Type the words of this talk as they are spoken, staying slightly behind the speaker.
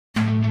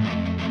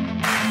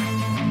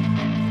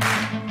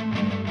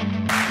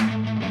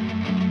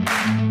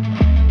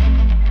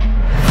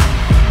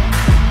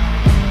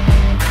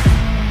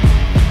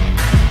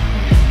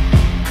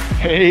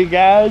Hey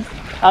guys,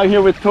 out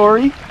here with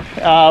Tori.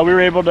 We were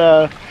able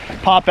to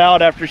pop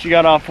out after she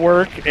got off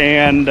work,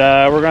 and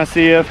we're gonna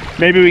see if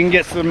maybe we can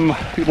get some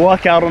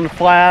luck out on the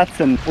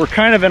flats. And we're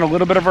kind of in a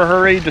little bit of a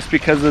hurry just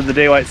because of the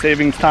daylight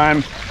savings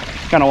time.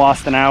 Kind of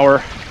lost an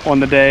hour on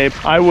the day.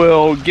 I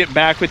will get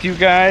back with you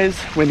guys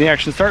when the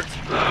action starts.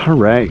 All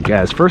right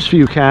guys, first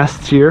few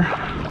casts here.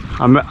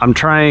 I'm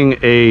trying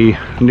a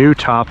new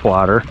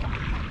Topwater,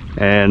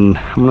 and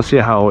I'm gonna see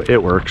how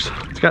it works.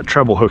 It's got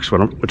treble hooks,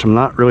 which I'm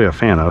not really a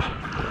fan of.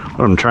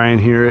 What I'm trying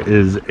here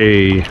is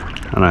I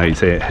don't know how you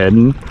say it,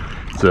 Headin'.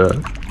 It's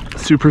a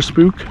super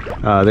spook.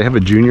 They have a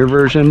junior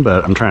version,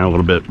 but I'm trying a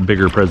little bit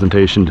bigger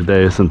presentation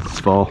today since it's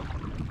fall.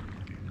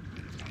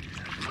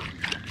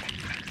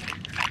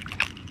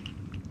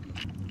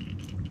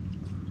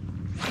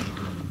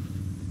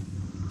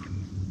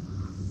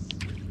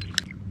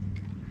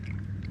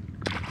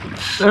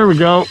 There we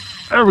go.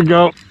 There we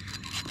go.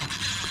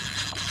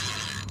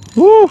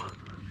 Woo!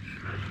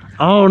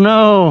 Oh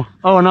no!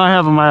 Oh no, I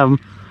have him. I have him.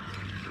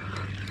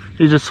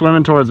 He's just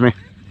swimming towards me.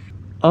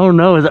 Oh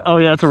no! Is it? Oh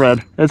yeah, it's a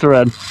red. It's a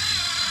red.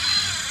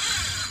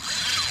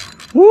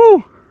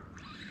 Woo!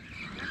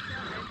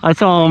 I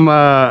saw him.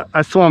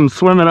 I saw him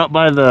swimming up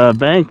by the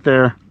bank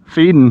there,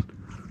 feeding.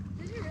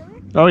 Did you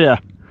really? Oh yeah.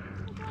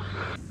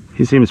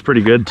 He seems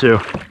pretty good too.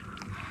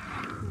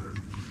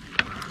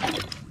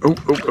 Oh,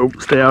 oh, oh,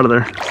 stay out of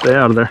there. Stay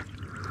out of there.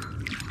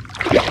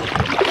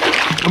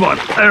 Come on,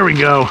 there we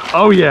go.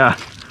 Oh yeah.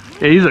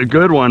 Yeah, he's a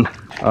good one.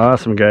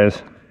 Awesome,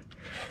 guys.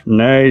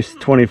 Nice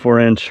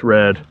 24-inch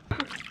red.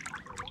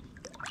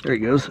 There he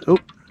goes. Oh,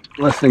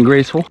 less than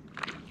graceful.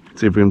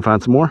 Let's see if we can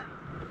find some more.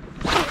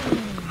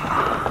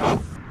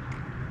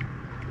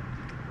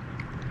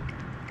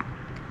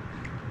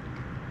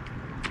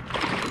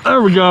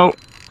 There we go.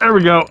 There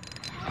we go.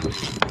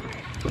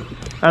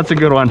 That's a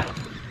good one.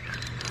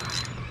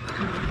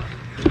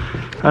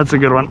 That's a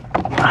good one.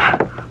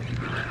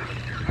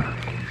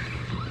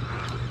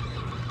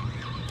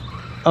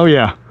 Oh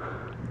yeah.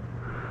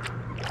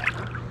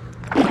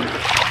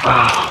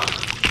 Oh.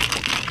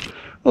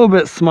 A little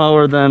bit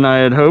smaller than I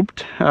had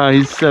hoped.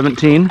 He's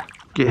 17.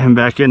 Get him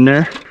back in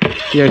there.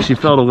 He actually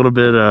felt a little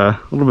bit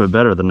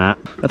better than that.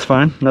 That's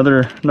fine.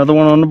 Another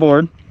one on the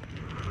board.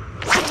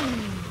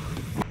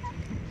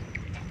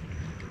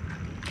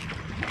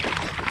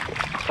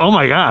 Oh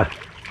my God.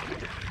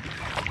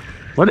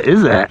 What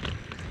is that?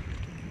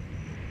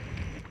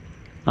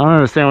 I don't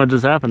understand what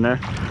just happened there.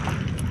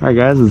 All right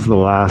guys, this is the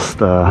last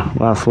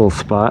little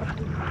spot.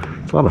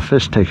 It's a lot of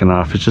fish taking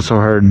off. It's just so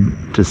hard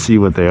to see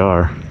what they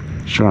are.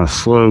 Just trying to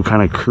slow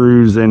kind of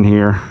cruise in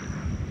here.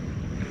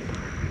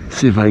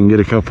 See if I can get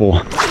a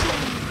couple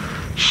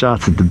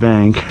shots at the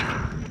bank.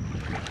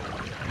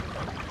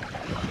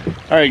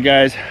 All right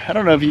guys, I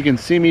don't know if you can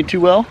see me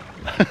too well.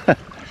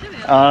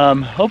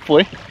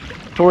 Hopefully.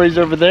 Tori's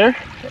over there,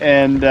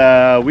 and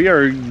we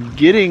are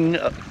getting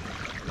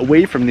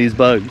away from these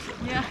bugs.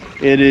 Yeah.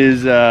 It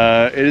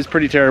is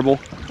pretty terrible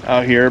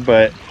out here,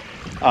 but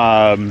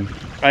I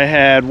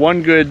had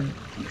one good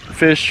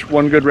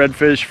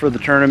redfish for the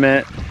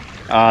tournament.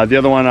 The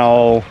other one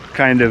I'll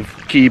kind of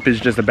keep as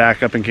just a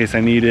backup in case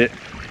I need it.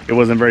 It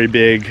wasn't very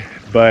big,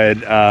 but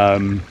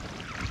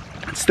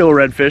it's still a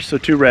redfish, so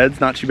 2 reds,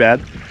 not too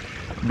bad.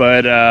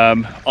 But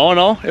all in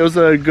all, it was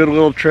a good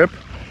little trip.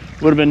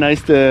 Would have been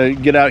nice to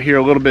get out here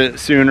a little bit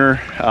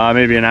sooner,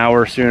 maybe an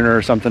hour sooner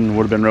or something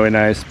would have been really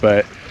nice,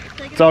 but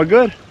it's all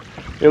good.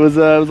 It was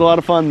a lot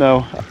of fun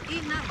though.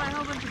 Eaten up by a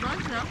whole bunch of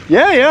bugs though.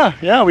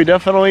 Yeah, we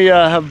definitely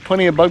have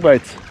plenty of bug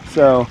bites,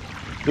 so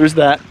there's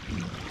that.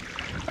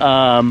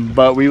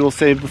 But we will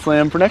save the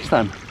slam for next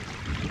time.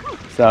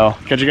 So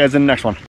catch you guys in the next one.